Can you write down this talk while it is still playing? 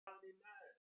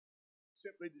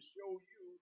simply to show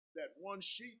you that one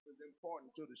sheep is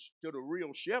important to the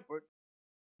real shepherd.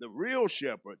 The real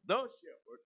shepherd, the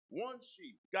shepherd, one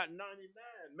sheep got 99.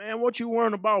 Man, what you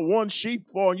worrying about one sheep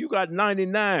for? You got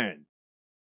 99.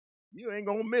 You ain't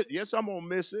gonna miss. Yes, I'm gonna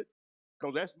miss it,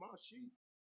 cause that's my sheep,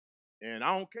 and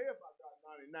I don't care if I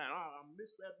got 99. I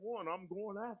miss that one. I'm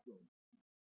going after him.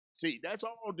 See, that's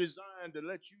all designed to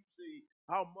let you see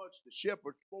how much the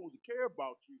shepherd's supposed to care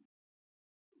about you.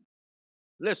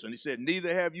 Listen, he said,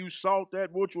 neither have you sought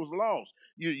that which was lost.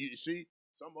 You see,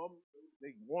 some of them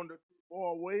they wander too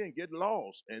far away and get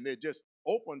lost, and they're just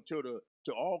open to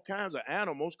all kinds of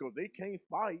animals because they can't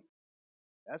fight.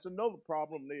 That's another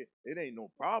problem. It ain't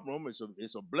no problem.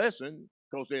 It's a blessing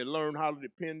because they learn how to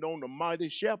depend on the mighty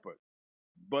shepherd.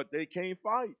 But they can't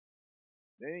fight.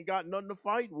 They ain't got nothing to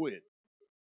fight with.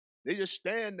 They just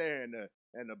stand there, and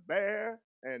the bear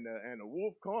and the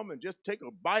wolf come and just take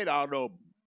a bite out of them.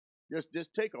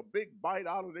 Just take a big bite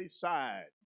out of their side.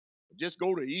 Just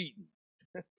go to eating.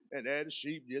 And there the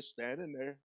sheep just standing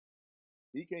there.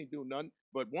 He can't do nothing.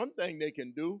 But one thing they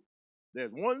can do,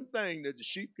 there's one thing that the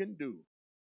sheep can do.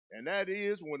 And that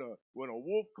is when a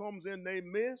wolf comes in they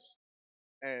miss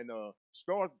and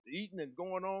start eating and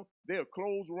going on, they'll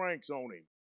close ranks on him.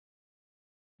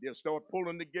 They'll start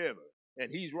pulling together. And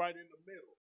he's right in the middle,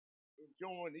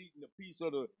 enjoying eating a piece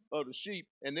of the sheep,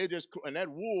 and that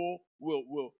wool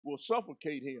will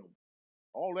suffocate him.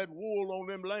 All that wool on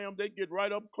them lambs, they get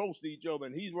right up close to each other,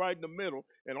 and he's right in the middle,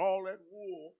 and all that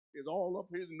wool is all up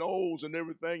his nose and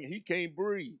everything, and he can't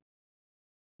breathe.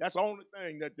 That's the only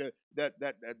thing that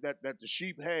the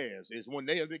sheep has is when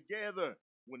they are together.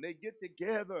 When they get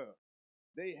together,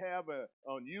 they have an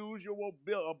unusual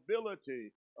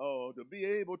ability to be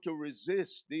able to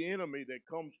resist the enemy that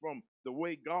comes from the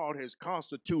way God has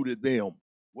constituted them,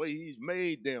 way He's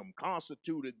made them,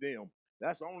 constituted them.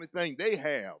 That's the only thing they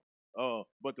have.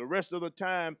 But the rest of the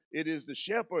time, it is the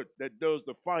shepherd that does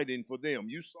the fighting for them.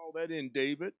 You saw that in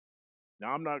David.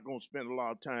 Now I'm not going to spend a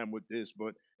lot of time with this,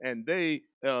 but and they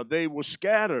were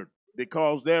scattered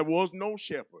because there was no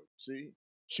shepherd. See,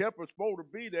 shepherd's supposed to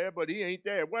be there, but he ain't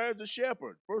there. Where's the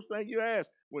shepherd? First thing you ask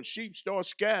when sheep start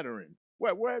scattering,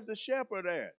 where's the shepherd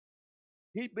at?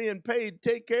 He being paid to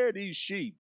take care of these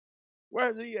sheep.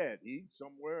 Where's he at? He's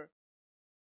somewhere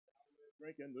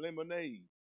drinking lemonade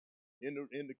in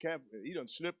the cap. He done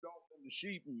slipped off from the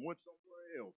sheep and went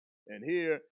somewhere else. And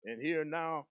here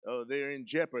now they're in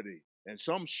jeopardy. And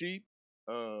some sheep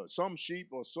are so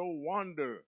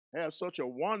have such a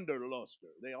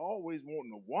wanderluster. They always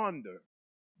wanting to wander.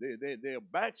 They'll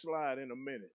backslide in a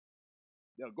minute.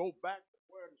 They'll go back to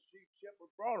where the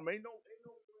shepherd brought them. Ain't no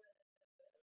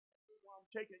why I'm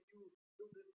taking you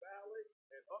through this valley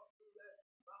and up through that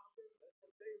mountain. That's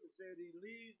what David said. He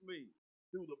leads me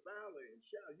through the valley and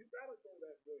shout. You gotta go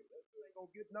that way. That you ain't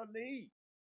gonna get nothing to eat.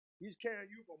 He's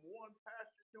carrying you from one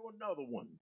pasture to another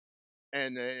one.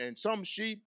 And some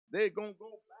sheep, they're gonna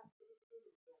go back to the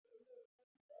city.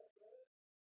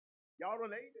 Y'all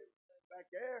done ate everything back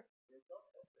there. It's up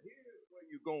here is where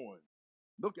you're going.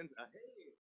 Looking ahead.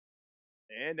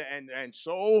 And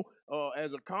so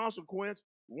as a consequence,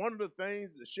 one of the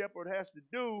things the shepherd has to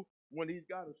do when he's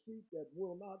got a sheep that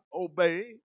will not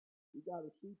obey, he got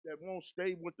a sheep that won't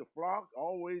stay with the flock,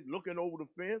 always looking over the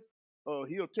fence.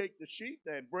 He'll take the sheep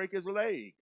and break his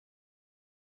leg.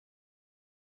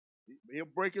 He'll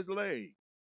break his leg,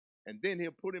 and then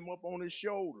he'll put him up on his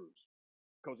shoulders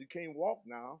because he can't walk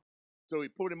now. So he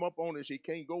put him up on his. He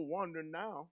can't go wandering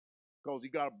now because he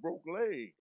got a broke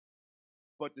leg.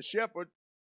 But the shepherd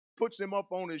puts him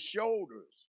up on his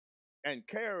shoulders and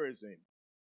carries him.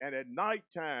 And at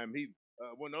nighttime,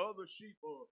 when the other sheep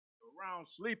are around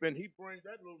sleeping, he brings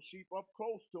that little sheep up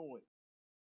close to him,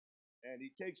 and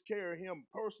he takes care of him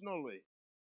personally.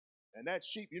 And that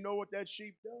sheep, you know what that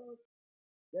sheep does?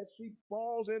 That sheep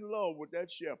falls in love with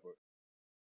that shepherd.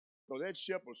 So that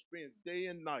shepherd spends day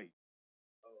and night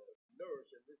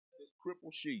nourishing this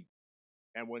crippled sheep.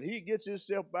 And when he gets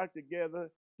himself back together,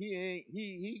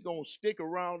 he gonna stick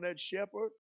around that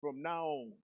shepherd from now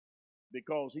on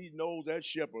because he knows that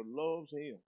shepherd loves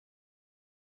him.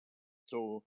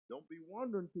 So don't be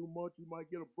wondering too much. You might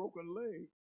get a broken leg.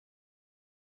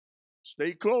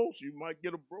 Stay close. You might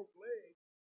get a broke leg.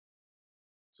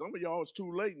 Some of y'all, it's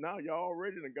too late now. Y'all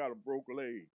already done got a broke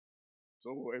leg.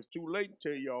 So it's too late to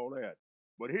tell y'all that.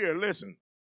 But here, listen.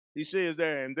 He says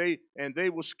there, and they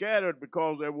were scattered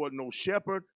because there was no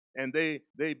shepherd, and they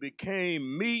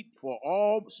became meat for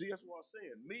all. See, that's what I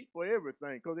said. Meat for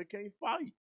everything, because they can't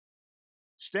fight.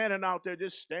 Standing out there,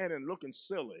 just standing, looking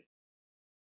silly.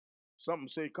 Something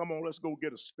say, "Come on, let's go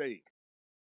get a steak."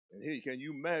 And he, can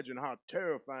you imagine how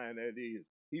terrifying that is?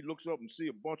 He looks up and see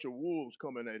a bunch of wolves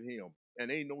coming at him,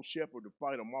 and ain't no shepherd to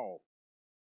fight them off.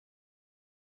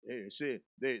 They said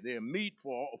they're meat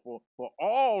for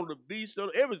all the beasts of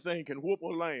everything can whoop a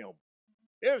lamb.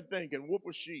 Everything can whoop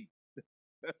a sheep.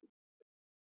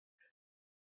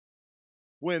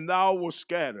 When thou wast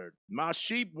scattered, my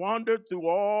sheep wandered through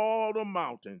all the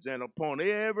mountains and upon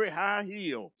every high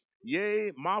hill.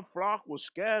 Yea, my flock was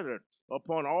scattered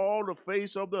upon all the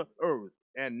face of the earth,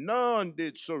 and none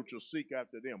did search or seek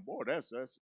after them. Boy, that's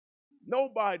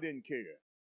nobody didn't care.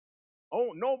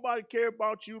 Oh, nobody cared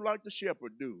about you like the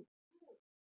shepherd do.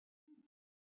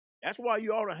 That's why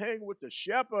you ought to hang with the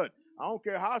shepherd. I don't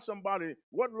care how somebody,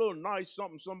 what little nice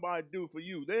something somebody do for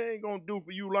you. They ain't gonna do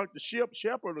for you like the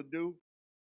shepherd will do.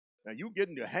 Now you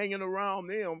getting to hanging around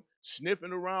them,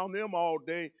 sniffing around them all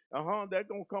day. There's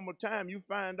gonna come a time you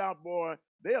find out, boy,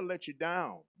 they'll let you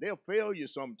down. They'll fail you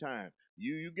sometime.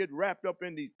 You get wrapped up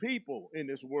in these people in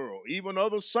this world, even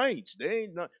other saints.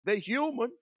 They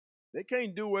human. They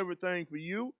can't do everything for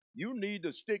you. You need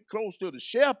to stick close to the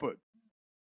shepherd.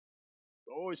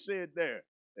 Always said there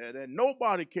that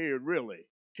nobody cared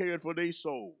for their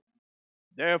soul.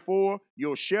 Therefore,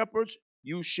 you shepherds,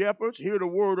 hear the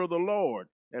word of the Lord.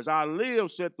 As I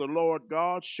live, said the Lord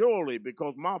God, surely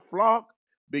because my flock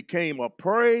became a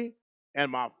prey, and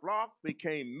my flock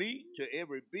became meat to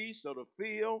every beast of the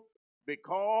field,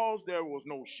 because there was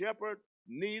no shepherd,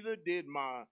 neither did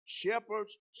my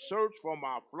shepherds search for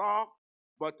my flock,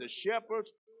 but the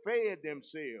shepherds fed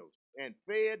themselves, and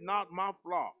fed not my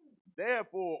flock.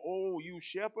 Therefore, O you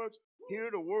shepherds,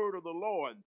 hear the word of the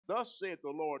Lord. Thus saith the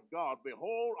Lord God,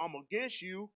 behold, I'm against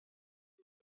you.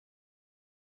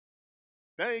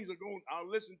 Things are going, I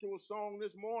listened to a song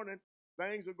this morning,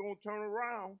 things are going to turn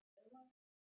around.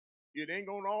 It ain't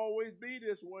going to always be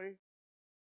this way.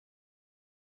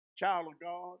 Child of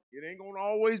God, it ain't going to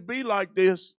always be like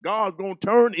this. God's going to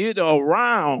turn it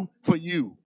around for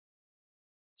you.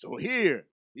 So here,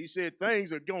 he said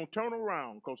things are going to turn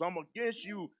around because I'm against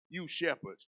you, you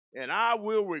shepherds. And I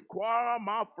will require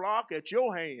my flock at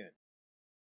your hand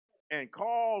and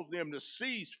cause them to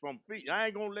cease from feeding. I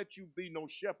ain't gonna let you be no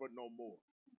shepherd no more.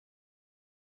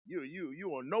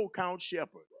 You are no count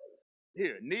shepherd.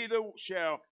 Here, neither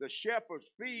shall the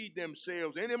shepherds feed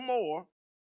themselves anymore,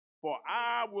 for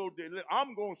I will deliver.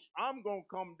 I'm gonna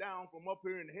come down from up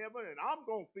here in heaven, and I'm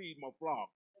gonna feed my flock.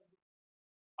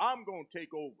 I'm gonna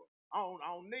take over. I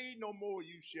don't need no more of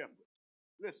you shepherds.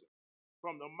 Listen,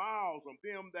 from the mouths of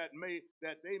them that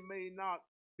they may not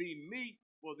be meat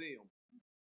for them.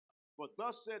 But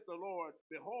thus saith the Lord,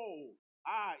 behold,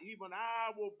 even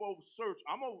I will both search.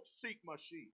 I'm going to seek my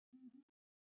sheep.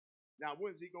 Now,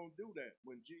 when's he going to do that?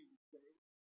 When Jesus came,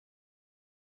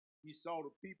 he saw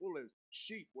the people as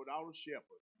sheep without a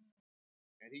shepherd.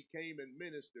 And he came and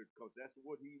ministered because that's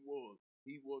what he was.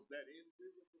 He was that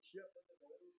invisible shepherd in the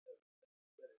Old Testament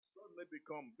that has suddenly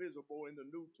become visible in the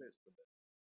New Testament.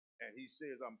 And he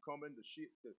says, I'm coming to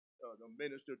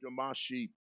minister to my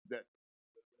sheep that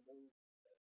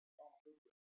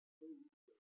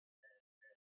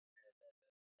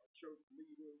church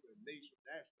leaders and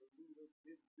national leaders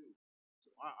didn't do.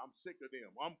 So I'm sick of them.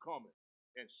 I'm coming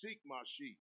and seek my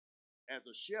sheep. As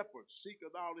a shepherd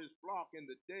seeketh out his flock in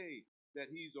the day that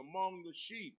he's among the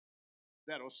sheep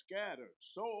that are scattered,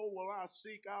 so will I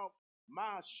seek out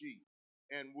my sheep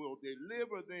and will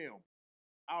deliver them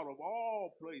out of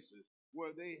all places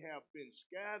where they have been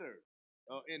scattered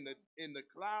in the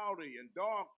cloudy and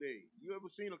dark day. You ever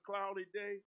seen a cloudy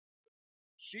day?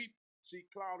 Sheep see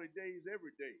cloudy days every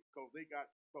day because they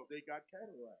got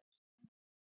cataracts.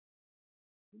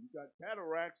 When you got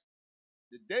cataracts,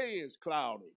 the day is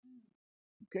cloudy.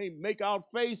 You can't make out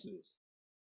faces.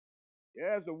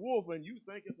 There's a wolf, and you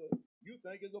think it's a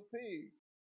pig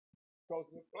because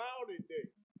it's a cloudy day,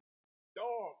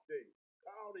 dark day,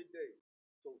 cloudy day.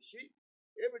 So sheep,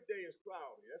 every day is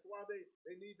cloudy. That's why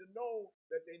they need to know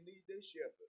that they need their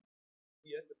shepherd.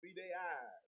 He has to be their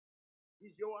eyes.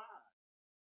 He's your eyes.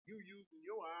 You using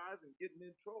your eyes and getting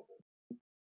in trouble.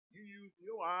 You using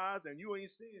your eyes and you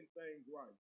ain't seeing things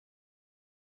right.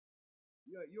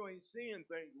 You ain't seeing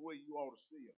things the way you ought to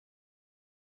see them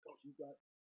because you got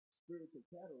spiritual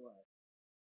cataract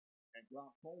and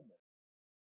glaucoma.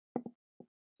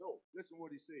 So listen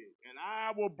what he said. And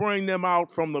I will bring them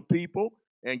out from the people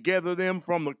and gather them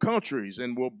from the countries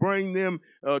and will bring them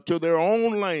to their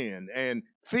own land and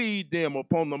feed them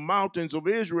upon the mountains of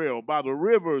Israel by the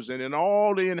rivers and in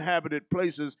all the inhabited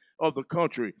places of the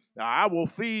country. Now I will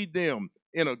feed them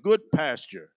in a good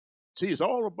pasture. See, it's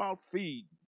all about feeding.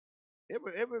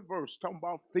 Every verse talking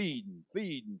about feeding,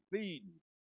 feeding, feeding.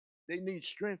 They need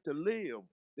strength to live.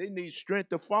 They need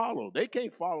strength to follow. They can't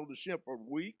follow the shepherd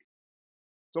weak.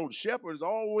 So the shepherd is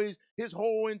always, his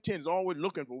whole intent is always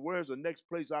looking for where's the next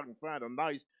place I can find a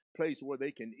nice place where they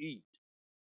can eat,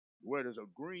 where there's a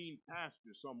green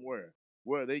pasture somewhere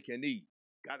where they can eat.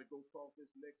 Got to go across this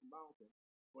next mountain,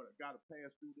 but I got to pass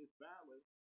through this valley,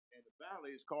 and the valley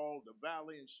is called the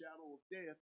valley and shadow of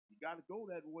death. You got to go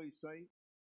that way, saint.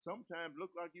 Sometimes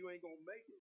look like you ain't gonna make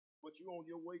it, but you're on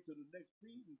your way to the next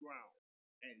feeding ground,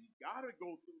 and you got to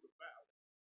go through the valley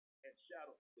and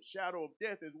shadow. The shadow of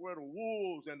death is where the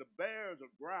wolves and the bears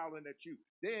are growling at you.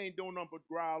 They ain't doing nothing but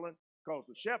growling because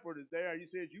the shepherd is there. He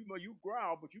says, you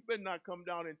growl, but you better not come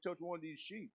down and touch one of these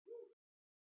sheep.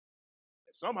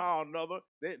 And somehow or another,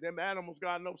 them animals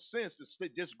got enough sense to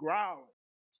just growling,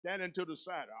 standing to the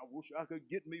side. I wish I could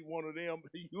get me one of them.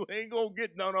 You ain't going to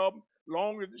get none of them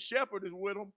long as the shepherd is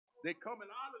with them. They're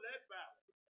coming out of that valley.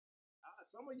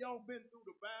 Some of y'all been through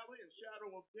the valley and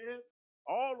shadow of death.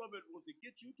 All of it was to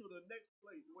get you to the next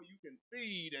place where you can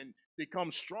feed and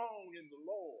become strong in the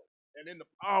Lord and in the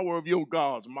power of your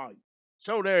God's might.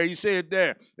 So there, he said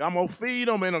there, I'm going to feed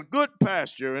them in a good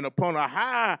pasture and upon a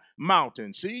high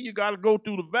mountain. See, you got to go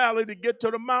through the valley to get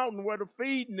to the mountain where the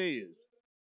feeding is.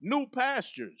 New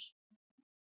pastures.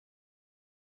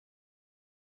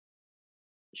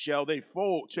 Shall the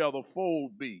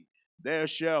fold be. There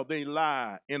shall they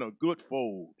lie in a good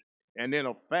fold, and in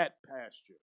a fat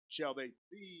pasture shall they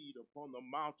feed upon the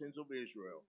mountains of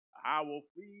Israel. I will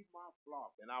feed my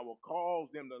flock, and I will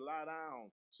cause them to lie down,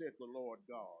 saith the Lord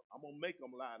God. I'm going to make them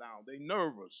lie down. They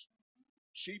nervous.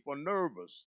 Sheep are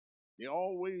nervous. They're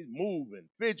always moving,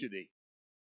 fidgety.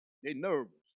 They're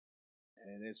nervous.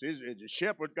 And the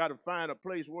shepherd got to find a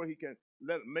place where he can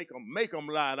make them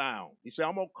lie down. He said,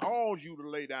 I'm going to cause you to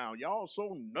lay down. Y'all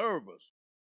so nervous.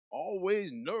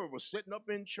 Always nervous, sitting up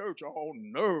in church all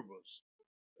nervous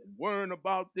and worrying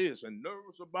about this and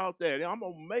nervous about that. I'm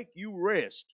going to make you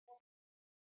rest.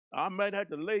 I might have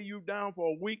to lay you down for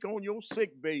a week on your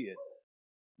sick bed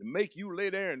to make you lay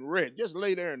there and rest. Just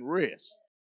lay there and rest.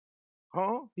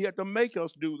 Huh? He had to make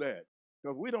us do that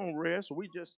because we don't rest. We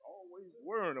just always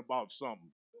worrying about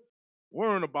something,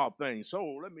 worrying about things. So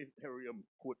let me hurry up and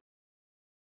quit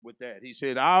with that. He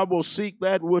said, I will seek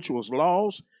that which was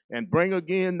lost and bring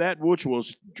again that which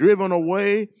was driven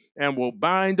away and will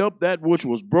bind up that which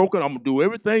was broken. I'm going to do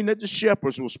everything that the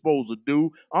shepherds were supposed to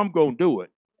do. I'm going to do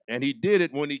it. And he did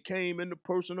it when he came in the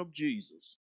person of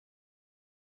Jesus.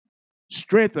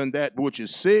 Strengthen that which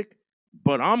is sick,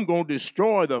 but I'm going to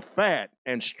destroy the fat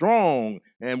and strong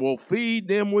and will feed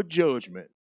them with judgment.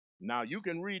 Now you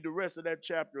can read the rest of that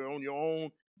chapter on your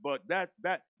own, but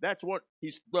that's what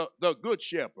he's the good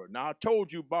shepherd. Now I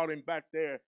told you about him back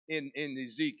there in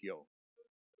Ezekiel.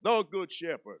 The good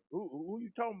shepherd. Who you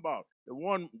talking about? The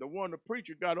one the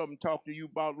preacher got up and talked to you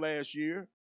about last year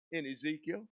in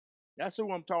Ezekiel. That's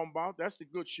who I'm talking about. That's the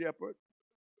good shepherd.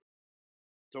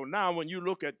 So now when you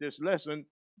look at this lesson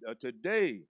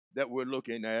today that we're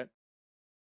looking at,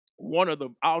 one of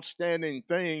the outstanding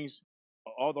things,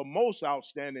 or the most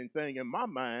outstanding thing in my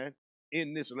mind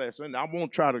in this lesson, I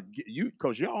won't try to get you,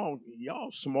 because y'all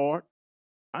smart.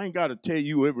 I ain't got to tell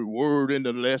you every word in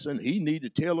the lesson. He need to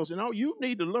tell us, and you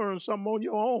need to learn something on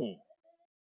your own.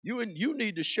 You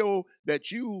need to show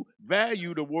that you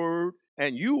value the word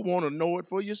and you want to know it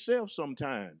for yourself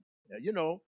sometime. You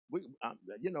know,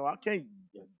 I can't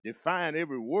define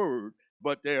every word,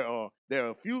 but there are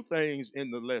a few things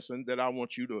in the lesson that I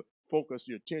want you to focus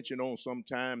your attention on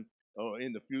sometime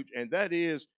in the future, and that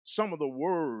is some of the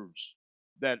words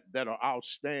that are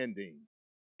outstanding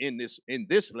in this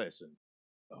lesson.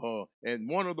 And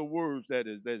one of the words that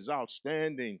is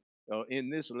outstanding in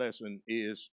this lesson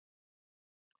is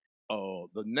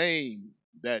the name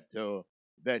that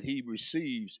he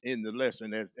receives in the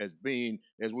lesson as being,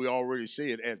 as we already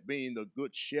said, as being the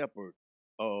good shepherd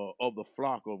of the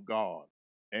flock of God,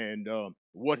 and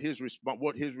what his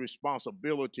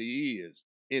responsibility is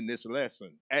in this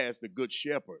lesson as the good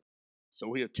shepherd.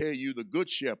 So he'll tell you the good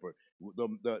shepherd.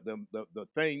 The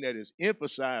thing that is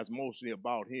emphasized mostly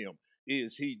about him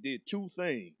is he did two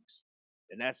things,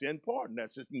 and that's important.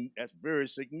 That's very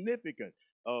significant.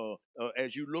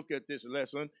 As you look at this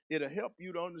lesson, it'll help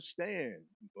you to understand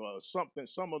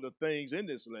some of the things in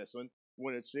this lesson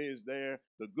when it says there,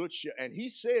 the good shepherd, and he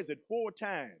says it 4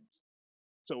 times.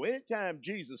 So anytime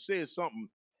Jesus says something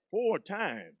 4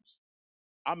 times,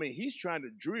 I mean, he's trying to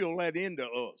drill that into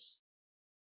us.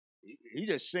 He's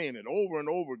just saying it over and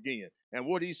over again. And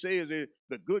what he says is,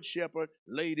 the good shepherd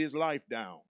laid his life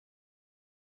down.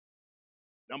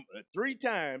 3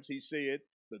 times he said,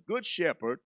 the good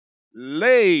shepherd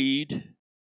laid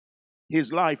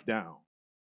his life down.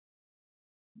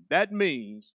 That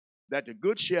means that the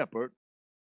good shepherd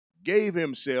gave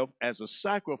himself as a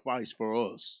sacrifice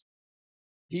for us.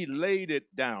 He laid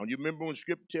it down. You remember when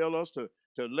scripture tells us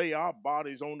to lay our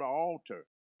bodies on the altar?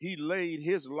 He laid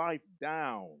his life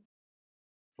down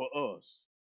for us.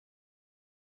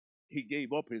 He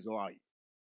gave up his life.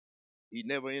 He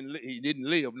didn't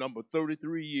live number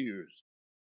 33 years.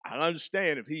 I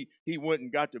understand if he went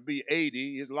and got to be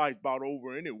 80, his life's about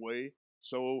over anyway.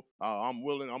 So I'm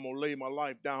gonna lay my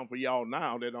life down for y'all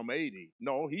now that I'm 80.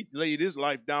 No, he laid his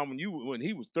life down when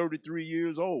he was 33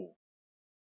 years old.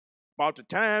 About the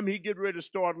time he get ready to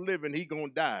start living, he gonna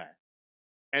die.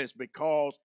 And it's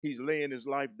because he's laying his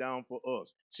life down for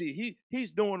us. See,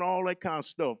 he's doing all that kind of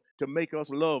stuff to make us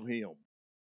love him.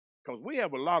 Because we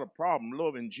have a lot of problem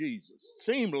loving Jesus.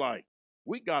 Seem like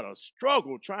we got a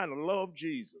struggle trying to love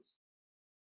Jesus.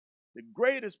 The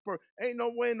greatest ain't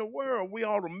no way in the world we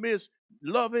ought to miss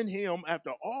loving him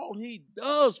after all he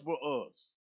does for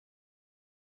us.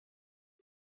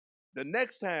 The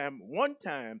next time, one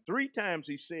time, three times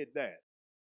he said that.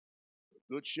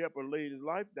 The good shepherd laid his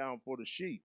life down for the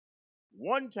sheep.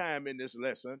 One time in this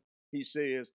lesson, he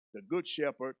says the good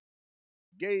shepherd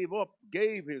gave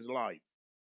his life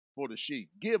for the sheep.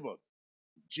 Giveth,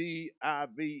 Giveth.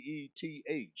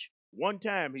 One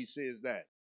time he says that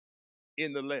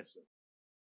in the lesson.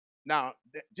 Now,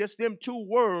 just them two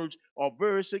words are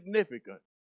very significant.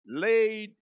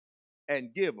 Laid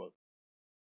and giveth.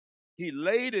 He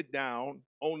laid it down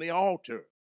on the altar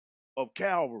of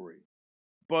Calvary,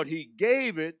 but he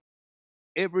gave it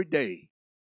every day.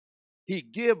 He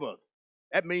giveth.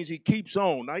 That means he keeps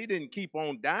on. Now, he didn't keep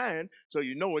on dying, so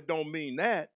you know it don't mean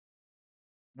that.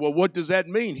 Well, what does that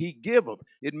mean? He giveth.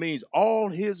 It means all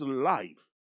his life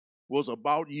was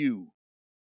about you.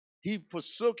 He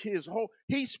forsook his whole,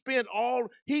 he spent all,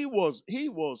 he was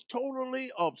totally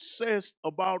obsessed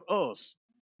about us.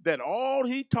 That all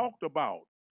he talked about,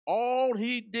 all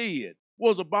he did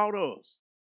was about us.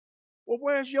 Well,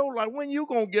 where's your life? When you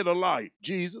gonna get a life,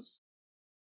 Jesus?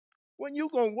 What you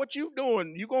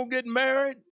doing? You gonna get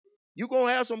married? You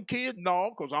gonna have some kids?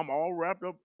 No, because I'm all wrapped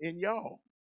up in y'all.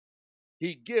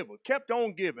 He kept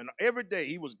on giving. Every day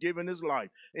he was giving his life.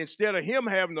 Instead of him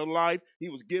having a life, he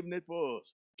was giving it for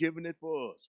us, giving it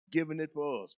for us, giving it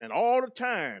for us. And all the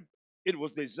time, it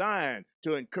was designed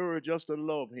to encourage us to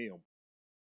love him.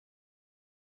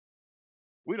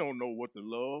 We don't know what to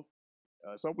love.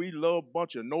 So we love a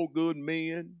bunch of no good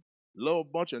men, love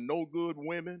a bunch of no good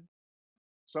women.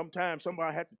 Sometimes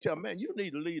somebody has to tell, man, you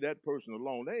need to leave that person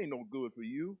alone. They ain't no good for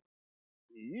you.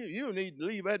 You need to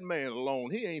leave that man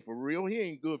alone. He ain't for real. He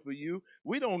ain't good for you.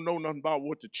 We don't know nothing about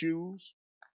what to choose.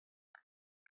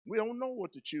 We don't know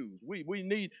what to choose. We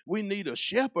need a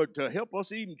shepherd to help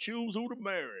us even choose who to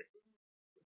marry,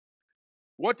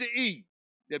 what to eat.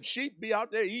 Them sheep be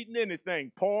out there eating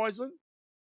anything, poison.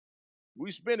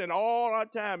 We spending all our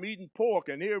time eating pork,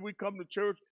 and here we come to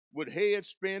church with heads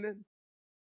spinning.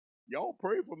 Y'all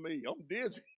pray for me. I'm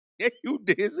dizzy. Yeah, you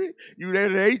dizzy? You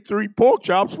there ate 3 pork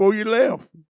chops before you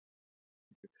left.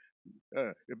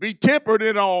 Be tempered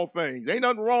in all things. Ain't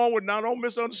nothing wrong with, now don't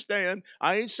misunderstand.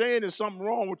 I ain't saying there's something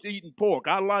wrong with eating pork.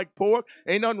 I like pork.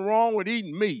 Ain't nothing wrong with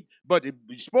eating meat. But you're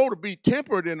supposed to be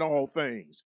tempered in all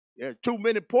things. There's too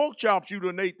many pork chops you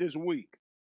done ate this week.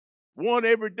 One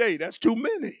every day. That's too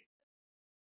many.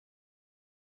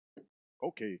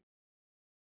 Okay.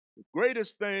 The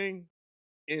greatest thing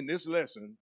in this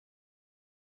lesson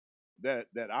that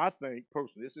I think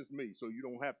personally, this is me, so you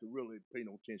don't have to really pay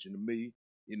no attention to me.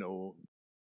 You know,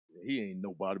 he ain't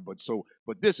nobody,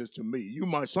 but this is to me.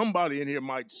 Somebody in here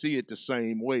might see it the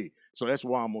same way. So that's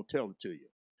why I'm gonna tell it to you.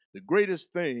 The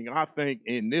greatest thing I think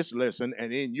in this lesson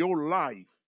and in your life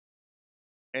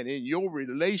and in your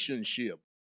relationship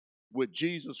with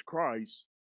Jesus Christ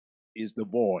is the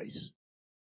voice.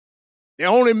 They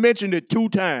only mentioned it 2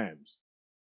 times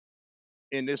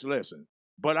in this lesson,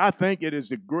 but I think it is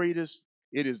the greatest,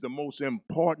 it is the most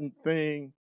important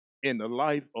thing in the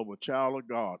life of a child of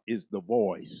God is the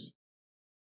voice.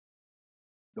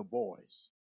 The voice.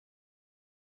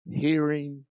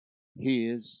 Hearing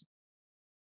his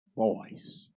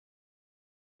voice.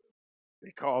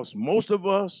 Because most of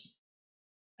us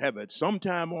have at some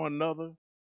time or another,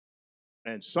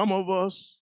 and some of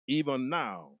us, even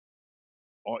now,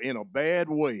 are in a bad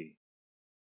way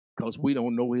because we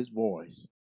don't know his voice.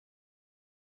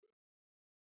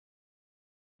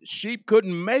 The sheep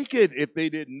couldn't make it if they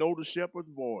didn't know the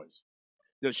shepherd's voice.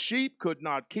 The sheep could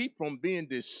not keep from being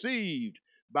deceived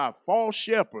by false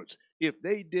shepherds if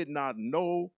they did not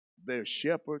know their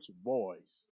shepherd's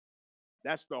voice.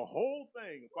 That's the whole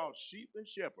thing about sheep and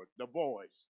shepherd, the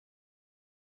voice.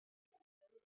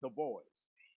 The voice.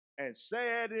 And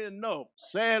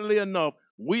sadly enough,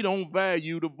 we don't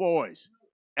value the voice.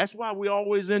 That's why we're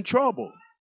always in trouble.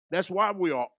 That's why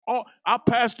we are all. Our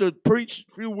pastor preached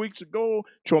a few weeks ago,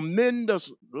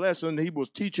 tremendous lesson he was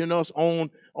teaching us on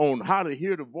how to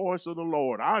hear the voice of the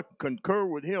Lord. I concur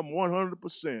with him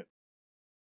 100%.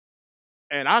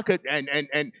 And I could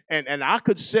and I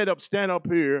could stand up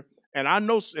here, and I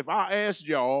know if I asked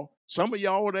y'all, some of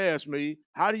y'all would ask me,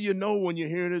 how do you know when you're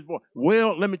hearing his voice?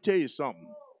 Well, let me tell you something.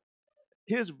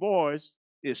 His voice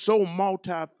is so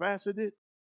multifaceted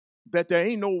that there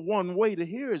ain't no one way to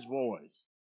hear his voice.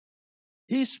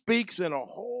 He speaks in a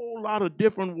whole lot of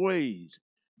different ways.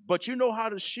 But you know how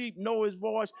the sheep know his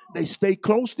voice? They stay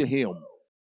close to him.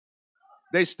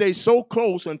 They stay so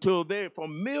close until they're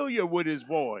familiar with his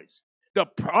voice. The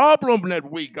problem that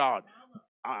we got,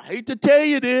 I hate to tell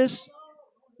you this,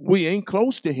 we ain't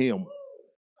close to him.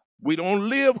 We don't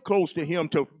live close to him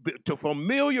to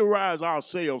familiarize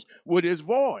ourselves with his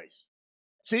voice.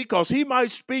 See, because he might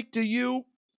speak to you.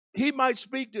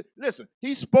 Listen,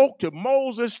 he spoke to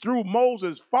Moses through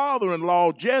Moses'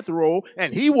 father-in-law, Jethro,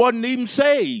 and he wasn't even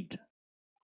saved.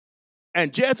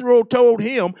 And Jethro told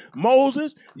him,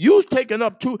 Moses, you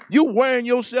wearing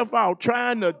yourself out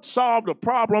trying to solve the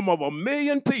problem of 1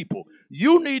 million people.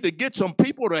 You need to get some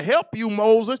people to help you,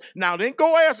 Moses. Now then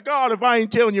go ask God if I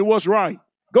ain't telling you what's right.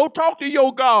 Go talk to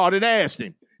your God and ask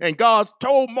him. And God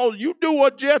told Moses, you do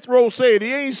what Jethro said.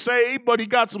 He ain't saved, but he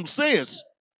got some sense.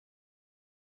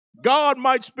 God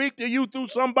might speak to you through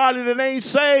somebody that ain't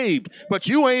saved, but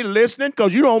you ain't listening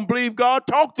because you don't believe God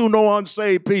talk through no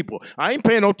unsaved people. I ain't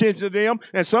paying no attention to them,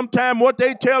 and sometimes what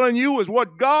they telling you is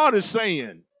what God is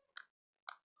saying.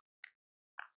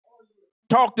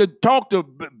 Talk to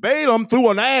Balaam through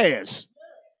an ass.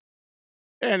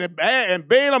 And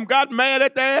Balaam got mad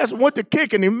at the ass and went to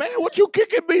kicking him. Man, what you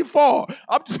kicking me for?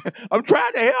 I'm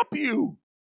trying to help you.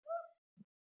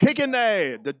 Kicking the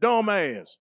ass, the dumb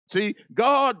ass. See,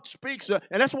 God speaks, and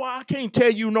that's why I can't tell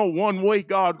you no one way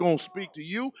God going to speak to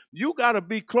you. You got to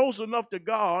be close enough to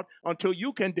God until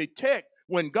you can detect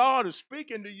when God is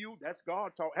speaking to you, that's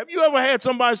God talking. Have you ever had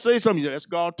somebody say something? That's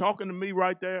God talking to me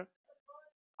right there.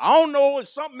 I don't know,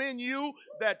 it's something in you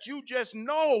that you just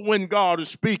know when God is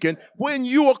speaking. When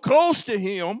you are close to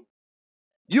him,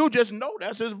 you just know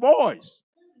that's his voice.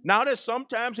 Now, there's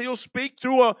sometimes he'll speak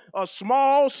through a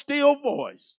small, still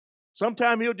voice.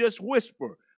 Sometimes he'll just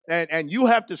whisper. And you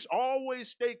have to always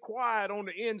stay quiet on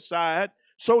the inside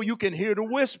so you can hear the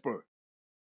whisper.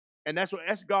 And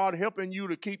that's God helping you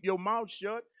to keep your mouth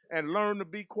shut and learn to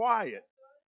be quiet.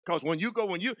 Because when you know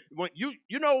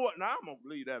what? Now I'm gonna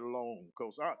leave that alone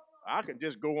because I can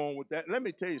just go on with that. Let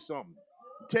me tell you something.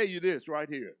 I'll tell you this right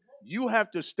here. You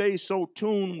have to stay so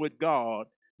tuned with God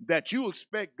that you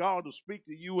expect God to speak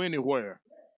to you anywhere.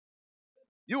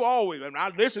 You always, and I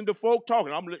listen to folk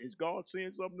talking. Is God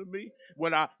saying something to me?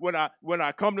 When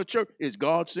I come to church, is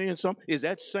God saying something? Is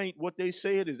that saint what they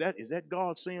said? Is that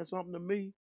God saying something to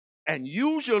me? And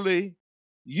usually,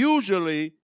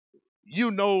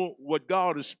 you know what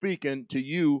God is speaking to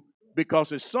you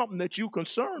because it's something that you're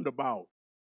concerned about.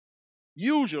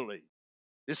 Usually,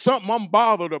 it's something I'm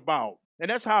bothered about. And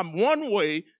that's how one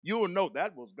way you'll know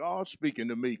that was God speaking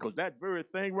to me because that very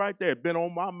thing right there had been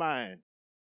on my mind.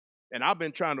 And I've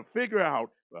been trying to figure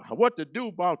out what to do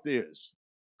about this.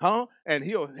 Huh? And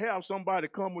he'll have somebody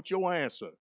come with your answer.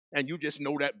 And you just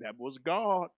know that was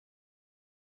God.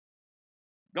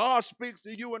 God speaks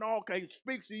to you in all cases,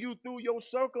 speaks to you through your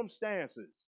circumstances.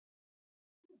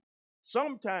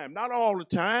 Sometimes, not all the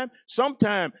time.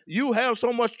 Sometimes you have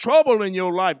so much trouble in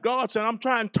your life. God said, I'm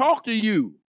trying to talk to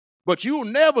you. But you'll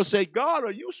never say, God,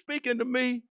 are you speaking to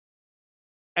me?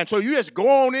 And so you just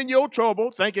go on in your trouble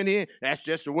thinking that's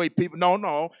just the way people,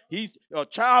 no. He's a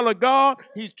child of God.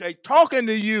 He's talking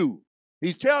to you.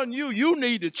 He's telling you, you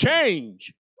need to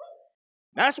change.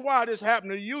 That's why this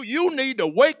happened to you. You need to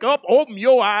wake up, open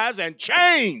your eyes, and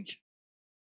change.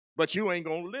 But you ain't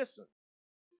going to listen.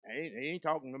 He ain't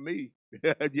talking to me.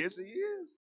 Yes, he is.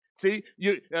 See,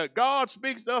 God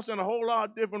speaks to us in a whole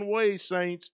lot of different ways,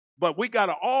 saints. But we got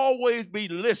to always be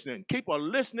listening. Keep a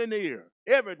listening ear.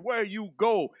 Everywhere you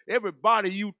go,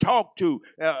 everybody you talk to,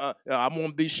 I'm going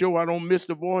to be sure I don't miss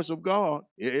the voice of God.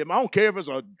 I don't care if it's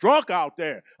a drunk out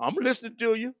there. I'm listening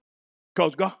to you.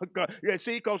 Because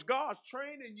because God's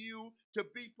training you to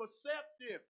be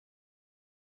perceptive.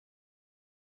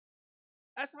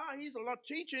 That's how he's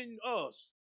teaching us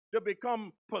to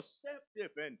become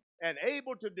perceptive and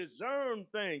able to discern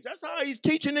things. That's how he's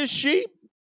teaching his sheep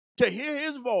to hear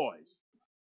his voice.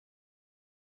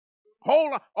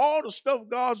 All the stuff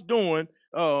God's doing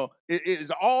it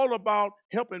is all about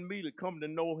helping me to come to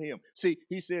know him. See,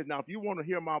 he says, now, if you want to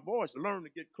hear my voice, learn to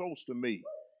get close to me.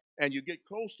 And you get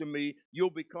close to me, you'll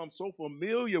become so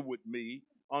familiar with me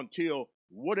until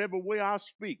whatever way I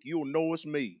speak, you'll know it's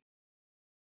me.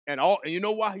 And you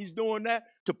know why he's doing that?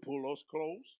 To pull us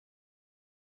close.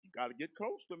 You got to get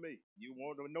close to me. You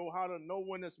want to know how to know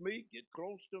when it's me? Get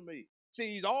close to me.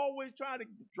 See, he's always trying to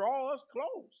draw us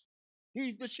close.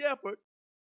 He's the shepherd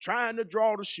trying to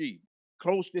draw the sheep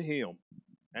close to him.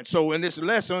 And so in this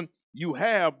lesson, you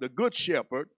have the good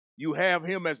shepherd. You have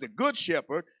him as the good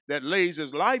shepherd that lays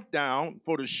his life down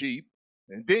for the sheep.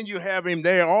 And then you have him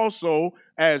there also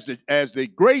as the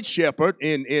great shepherd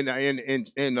in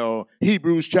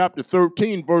Hebrews chapter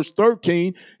 13, verse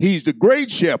 13. He's the great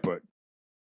shepherd.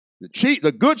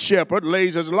 The good shepherd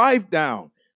lays his life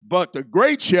down, but the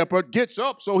great shepherd gets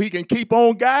up so he can keep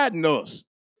on guiding us.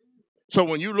 So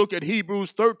when you look at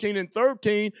Hebrews 13 and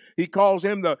 13, he calls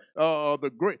him the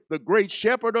great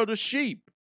shepherd of the sheep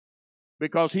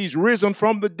because he's risen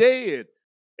from the dead.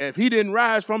 If he didn't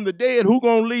rise from the dead, who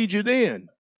gonna lead you then?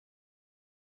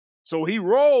 So he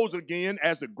rose again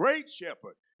as the great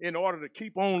shepherd in order to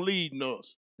keep on leading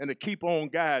us and to keep on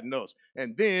guiding us.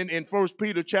 And then in 1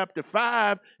 Peter chapter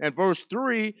 5 and verse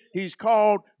 3, he's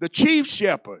called the chief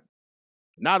shepherd.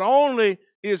 Not only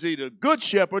is he the good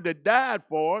shepherd that died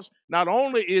for us, not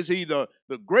only is he the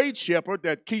great shepherd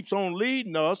that keeps on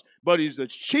leading us, but he's the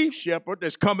chief shepherd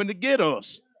that's coming to get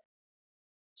us.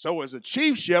 So as a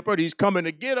chief shepherd, he's coming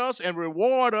to get us and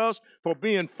reward us for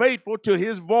being faithful to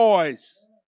his voice.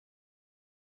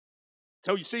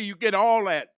 So you see, you get all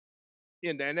that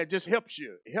in there, and that just helps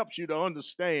you. It helps you to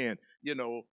understand,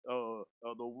 the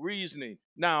reasoning.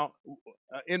 Now,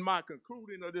 in my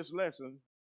concluding of this lesson,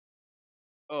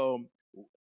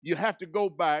 you have to go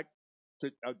back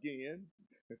to, again,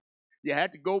 you have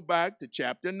to go back to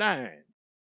chapter 9,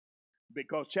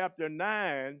 because chapter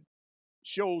 9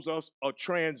 shows us a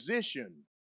transition,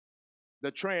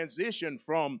 the transition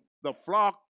from the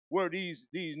flock where these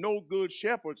no good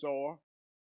shepherds are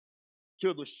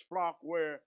to the flock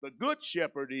where the good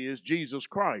shepherd is, Jesus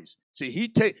Christ. See,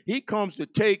 he comes to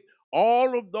take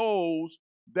all of those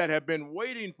that have been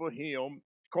waiting for him,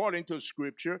 according to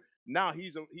Scripture. Now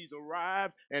he's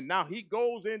arrived, and now he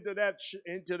goes into that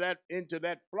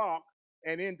flock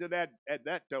and into that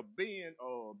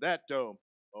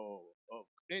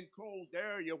enclosed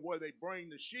area where they bring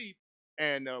the sheep,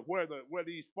 and where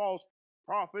these false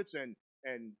prophets and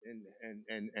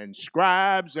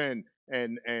scribes and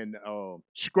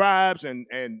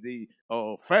the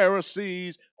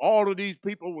Pharisees, all of these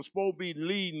people were supposed to be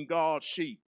leading God's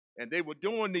sheep, and they were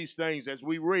doing these things as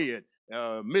we read,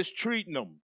 mistreating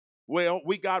them. Well,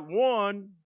 we got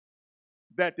one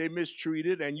that they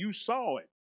mistreated, and you saw it,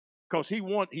 because he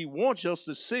wants us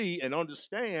to see and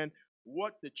understand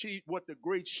what the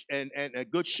great and a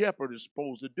good shepherd is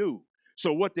supposed to do.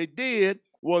 So what they did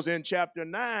was, in chapter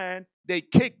 9, they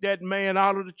kicked that man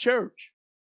out of the church.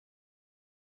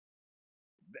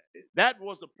 That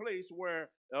was the place where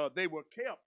they were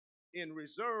kept in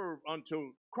reserve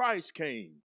until Christ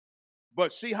came.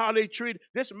 But see how they treated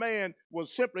this man.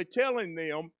 Was simply telling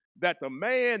them that the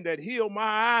man that healed my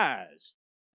eyes,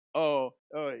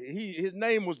 his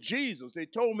name was Jesus. They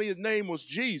told me his name was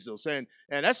Jesus, and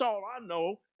that's all I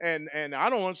know. And I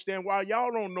don't understand why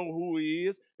y'all don't know who he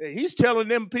is. He's telling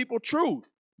them people truth.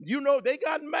 They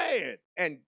got mad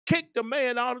and kicked the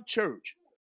man out of church.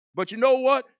 But you know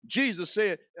what? Jesus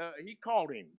said he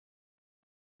caught him.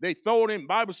 They throwed him.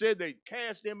 Bible said they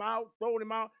cast him out, throwed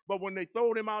him out. But when they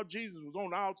throwed him out, Jesus was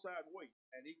on the outside wait,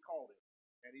 and he caught him.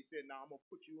 And he said, "Now I'm gonna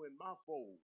put you in my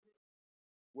fold."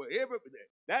 Well,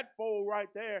 that fold right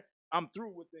there, I'm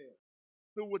through with them.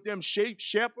 Through with them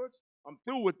shepherds. I'm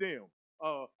through with them.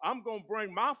 I'm going to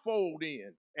bring my fold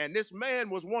in. And this man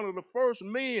was one of the first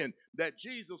men that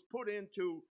Jesus put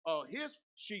into his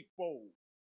sheepfold.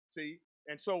 See?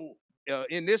 And so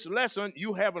in this lesson,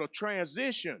 you having a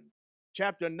transition.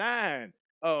 Chapter 9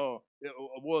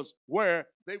 was where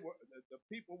the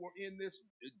people were in this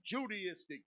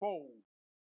Judaistic fold,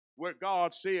 where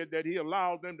God said that he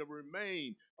allowed them to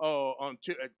remain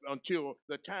until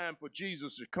the time for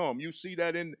Jesus to come. You see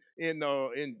that in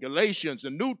Galatians, the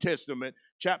New Testament,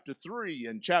 chapter 3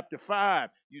 and chapter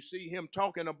 5. You see him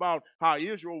talking about how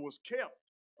Israel was kept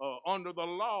under the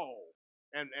law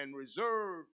and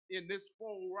reserved in this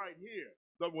fold right here.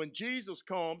 But when Jesus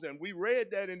comes, and we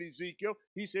read that in Ezekiel,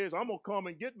 he says, "I'm going to come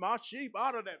and get my sheep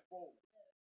out of that fold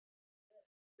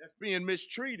that's being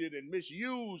mistreated and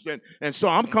misused, and so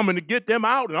I'm coming to get them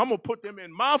out, and I'm going to put them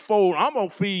in my fold. I'm going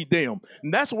to feed them."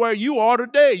 And that's where you are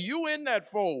today. You in that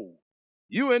fold.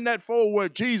 You in that fold where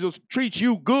Jesus treats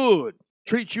you good,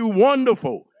 treats you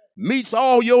wonderful, meets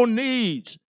all your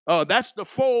needs. That's the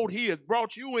fold he has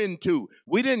brought you into.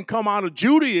 We didn't come out of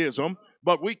Judaism,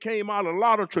 but we came out of a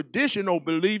lot of traditional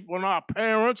belief from our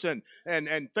parents and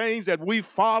things that we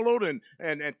followed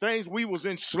and things we was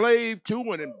enslaved to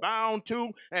and bound to.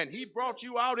 And he brought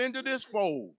you out into this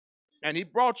fold. And he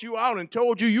brought you out and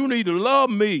told you, you need to love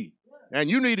me. And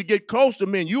you need to get close to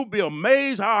me, and you'll be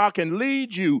amazed how I can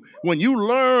lead you when you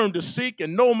learn to seek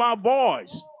and know my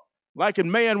voice. Like a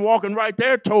man walking right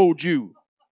there told you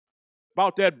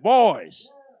about that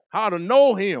voice, how to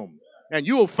know him. And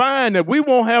you'll find that we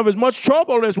won't have as much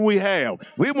trouble as we have.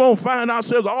 We won't find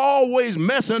ourselves always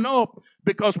messing up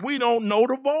because we don't know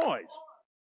the voice.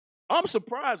 I'm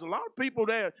surprised. A lot of people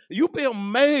there, you'll be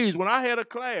amazed when I had a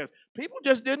class. People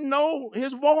just didn't know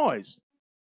his voice.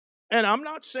 And I'm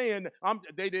not saying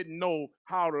they didn't know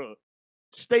how to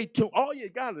stay tuned. All you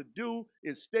got to do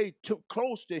is stay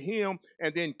close to him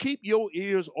and then keep your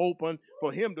ears open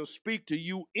for him to speak to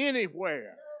you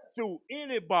anywhere, through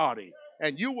anybody.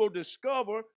 And you will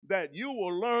discover that you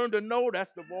will learn to know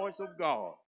that's the voice of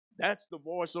God. That's the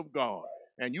voice of God.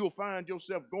 And you'll find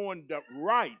yourself going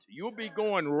right. You'll be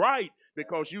going right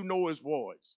because you know his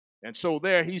voice. And so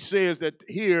there he says that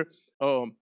here,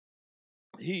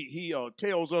 he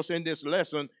tells us in this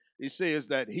lesson, he says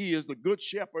that he is the good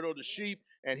shepherd of the sheep,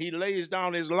 and he lays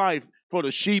down his life for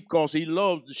the sheep because he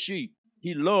loves the sheep.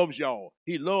 He loves y'all.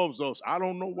 He loves us. I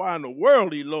don't know why in the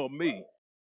world he loved me,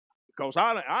 because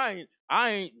I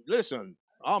ain't, listen,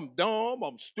 I'm dumb,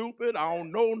 I'm stupid, I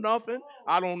don't know nothing,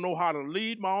 I don't know how to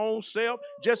lead my own self.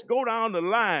 Just go down the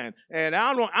line, and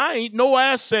I ain't no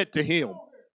asset to him.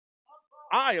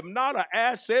 I am not an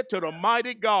asset to the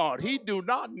mighty God. He do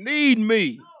not need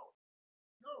me.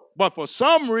 But for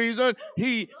some reason,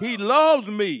 he loves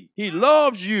me. He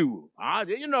loves you.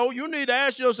 You need to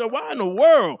ask yourself, why in the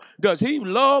world does he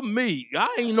love me?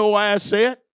 I ain't no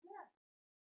asset.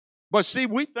 But see,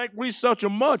 we think we such a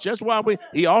much. That's why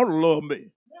he ought to love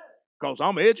me because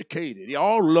I'm educated. He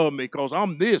ought to love me because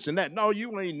I'm this and that. No,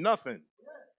 you ain't nothing.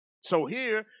 So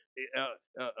here,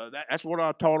 that's what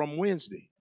I taught them Wednesday.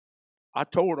 I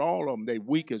told all of them they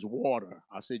weak as water.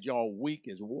 I said, y'all weak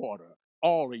as water.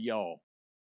 All of y'all.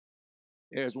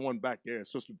 There's one back there,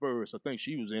 Sister Burris. I think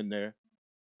she was in there.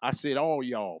 I said, all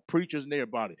y'all, preachers and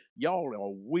everybody, y'all are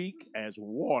weak as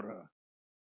water.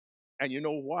 And you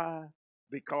know why?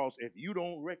 Because if you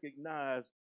don't recognize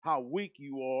how weak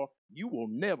you are, you will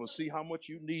never see how much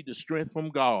you need the strength from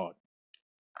God.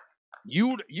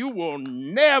 You will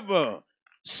never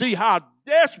see how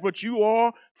desperate you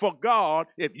are for God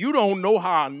if you don't know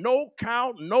how no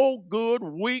count, no good,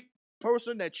 weak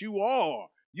person that you are.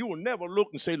 You will never look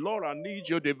and say, Lord, I need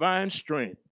your divine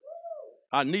strength.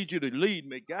 I need you to lead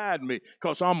me, guide me,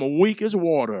 because I'm weak as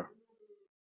water.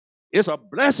 It's a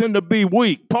blessing to be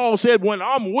weak. Paul said, when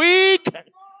I'm weak,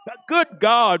 good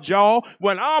God, y'all,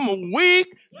 when I'm weak,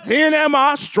 then am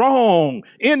I strong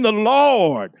in the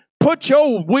Lord. Put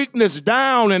your weakness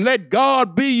down and let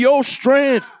God be your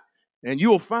strength. And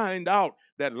you'll find out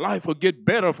that life will get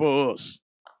better for us.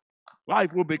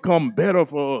 Life will become better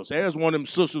for us. There's one of them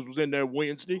sisters was in there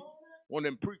Wednesday. One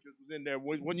of them preachers was in there.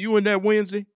 When you in there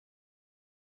Wednesday?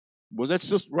 Was that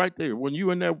sister right there? When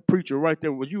you in that preacher right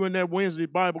there, was you in that Wednesday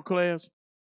Bible class?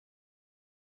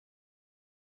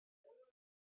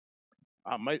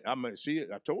 I might see it.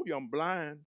 I told you I'm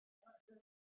blind.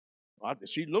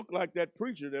 She looked like that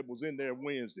preacher that was in there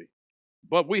Wednesday.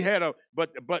 But we had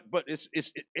but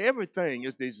it's everything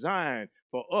is designed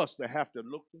for us to have to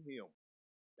look to him.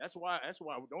 That's why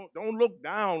don't look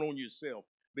down on yourself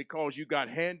because you got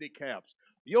handicaps.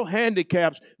 Your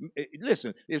handicaps,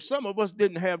 listen, if some of us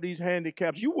didn't have these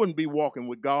handicaps, you wouldn't be walking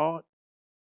with God.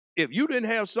 If you didn't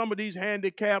have some of these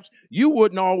handicaps, you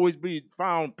wouldn't always be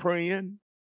found praying,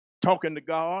 talking to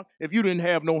God, if you didn't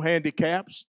have no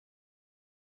handicaps.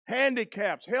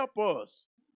 Handicaps help us.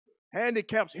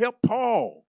 Handicaps help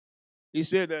Paul. He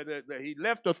said that he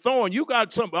left a thorn. You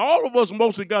got some, all of us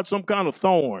mostly got some kind of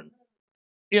thorn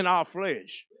in our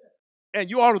flesh. And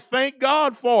you ought to thank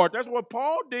God for it. That's what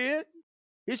Paul did.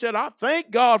 He said, I thank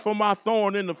God for my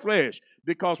thorn in the flesh,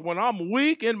 because when I'm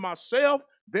weak in myself,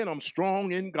 then I'm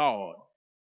strong in God.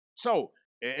 So,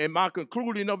 in my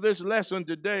concluding of this lesson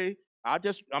today,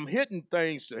 I'm hitting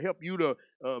things to help you to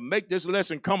make this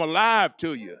lesson come alive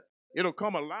to you. It'll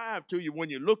come alive to you when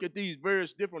you look at these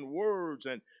various different words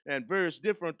and various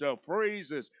different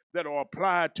phrases that are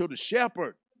applied to the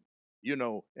shepherd.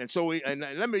 And so, and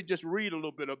let me just read a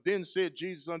little bit of. Then said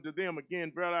Jesus unto them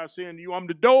again, verily I say unto you, I'm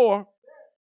the door.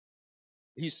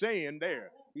 He's saying there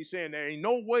ain't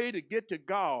no way to get to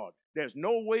God There's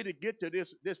no way to get to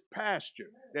this pasture.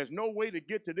 There's no way to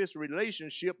get to this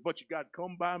relationship, but you got to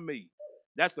come by me.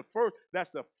 That's the first. That's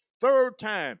the third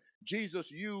time Jesus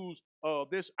used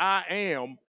this "I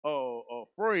am"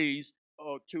 phrase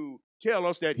to tell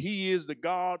us that He is the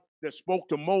God that spoke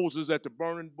to Moses at the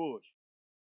burning bush.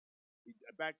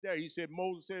 Back there, he said,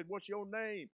 Moses said, "What's your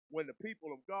name?" When the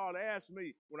people of God ask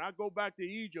me, when I go back to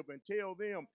Egypt and tell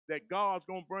them that God's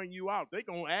going to bring you out, they're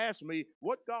going to ask me,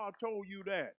 "What God told you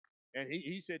that?" And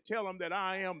he said, "Tell them that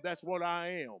I am, that's what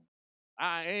I am.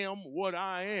 I am what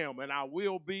I am, and I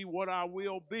will be what I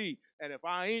will be. And if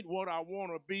I ain't what I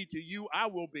want to be to you, I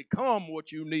will become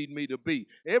what you need me to be.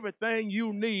 Everything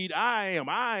you need, I am.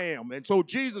 I am." And so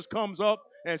Jesus comes up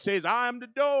and says, "I am the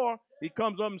door." He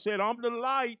comes up and said, "I'm the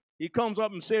light." He comes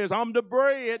up and says, "I'm the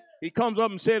bread." He comes up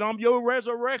and said, "I'm your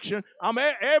resurrection. I'm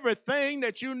everything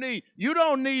that you need." You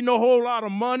don't need no whole lot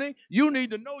of money. You need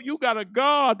to know you got a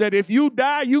God that if you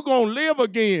die, you're going to live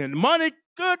again. Money,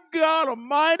 good God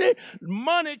Almighty,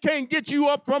 money can't get you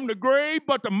up from the grave,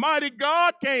 but the mighty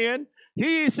God can.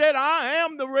 He said, "I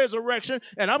am the resurrection,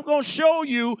 and I'm going to show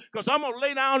you, because I'm going to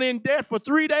lay down in death for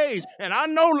 3 days." And I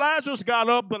know Lazarus got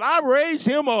up, but I raised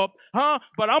him up,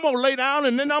 But I'm going to lay down,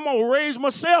 and then I'm going to raise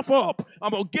myself up.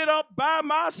 I'm going to get up by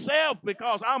myself,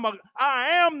 because I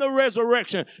am the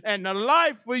resurrection and the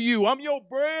life for you. I'm your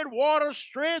bread, water,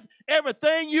 strength,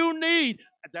 everything you need.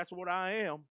 That's what I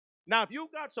am. Now, if you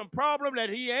got some problem that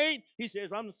He ain't, He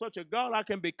says, "I'm such a God, I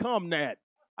can become that.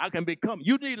 I can become."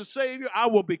 You need a Savior, I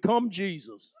will become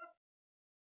Jesus.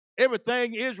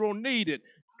 Everything Israel needed,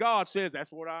 God says,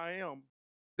 that's what I am.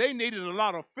 They needed a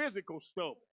lot of physical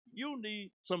stuff. You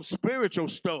need some spiritual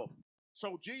stuff.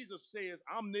 So Jesus says,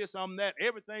 "I'm this, I'm that."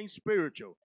 Everything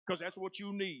spiritual, because that's what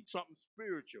you need, something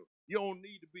spiritual. You don't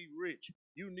need to be rich.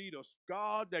 You need a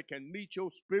God that can meet your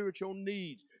spiritual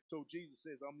needs. So Jesus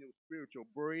says, "I'm your spiritual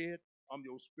bread. I'm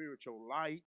your spiritual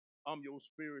light. I'm your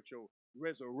spiritual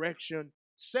resurrection."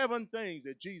 7 things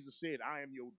that Jesus said. I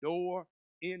am your door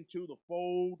into the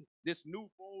fold, this new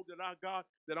fold that I got,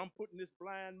 that I'm putting this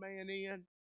blind man in.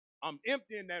 I'm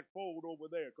emptying that fold over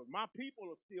there, because my people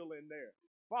are still in there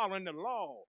following the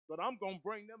law. But I'm going to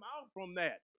bring them out from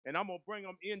that. And I'm going to bring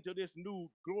them into this new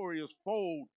glorious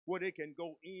fold where they can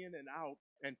go in and out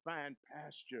and find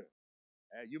pasture.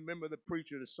 You remember the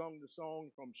preacher that sung the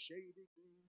song, "From Shady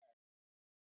Green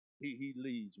He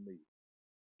leads me."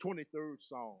 23rd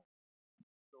Psalm.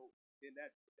 So in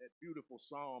that beautiful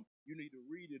psalm, you need to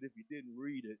read it if you didn't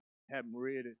read it, haven't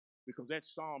read it, because that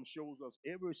psalm shows us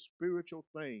every spiritual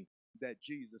thing that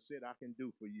Jesus said, "I can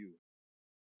do for you."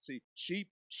 See,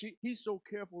 He's so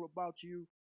careful about you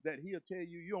that He'll tell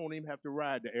you you don't even have to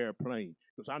ride the airplane,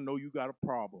 because I know you got a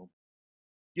problem.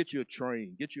 Get you a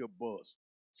train, get you a bus.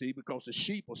 See, because the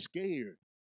sheep are scared.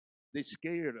 They're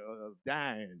scared of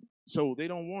dying. So they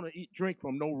don't want to drink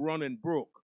from no running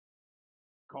brook,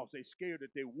 because they're scared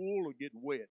that their wool will get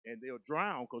wet and they'll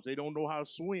drown because they don't know how to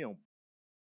swim.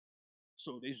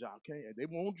 So they say, "Okay," they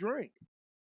won't drink.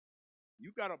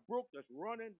 You got a brook that's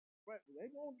running, but they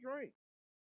won't drink.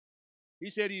 He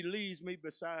said He leads me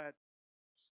beside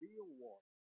still water.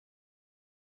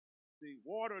 The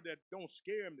water that don't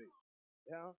scare me.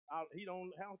 Yeah, He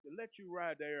don't have to let you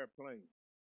ride the airplane.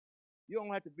 You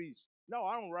don't have to be. No,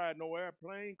 I don't ride no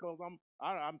airplane, because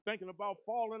I'm thinking about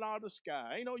falling out of the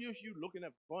sky. Ain't no use you looking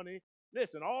at funny.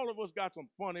 Listen, all of us got some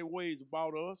funny ways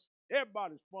about us.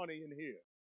 Everybody's funny in here.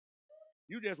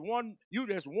 You just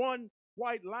one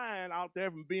white line out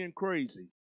there from being crazy.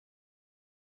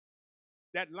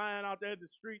 That line out there in the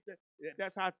street,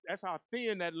 that's how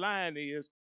thin that line is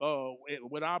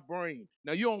with our brain.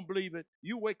 Now, you don't believe it.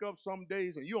 You wake up some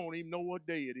days and you don't even know what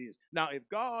day it is. Now, if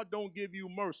God don't give you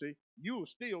mercy, you're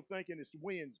still thinking it's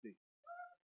Wednesday.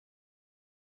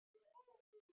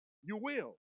 You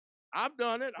will. I've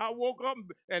done it. I woke up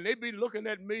and they be looking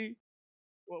at me.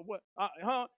 Well, what?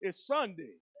 It's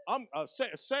Sunday. I'm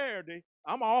Saturday.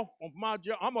 I'm off of my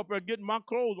job. I'm up there getting my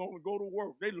clothes on to go to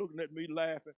work. They looking at me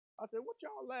laughing. I said, "What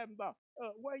y'all laughing about?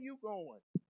 Where you going?"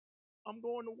 "I'm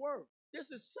going to work."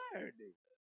 "This is Saturday."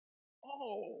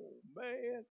 Oh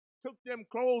man, took them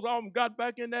clothes off and got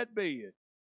back in that bed.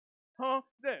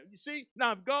 There, you see,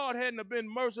 now if God hadn't have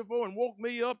been merciful and woke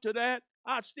me up to that,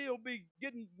 I'd still be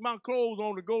getting my clothes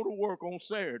on to go to work on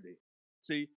Saturday.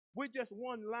 See, we're just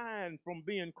one line from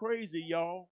being crazy,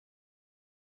 y'all.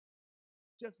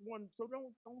 Just one. So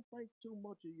don't think too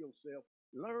much of yourself.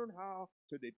 Learn how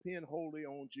to depend wholly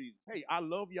on Jesus. Hey, I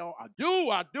love y'all. I do.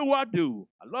 I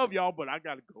love y'all, but I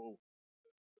gotta go.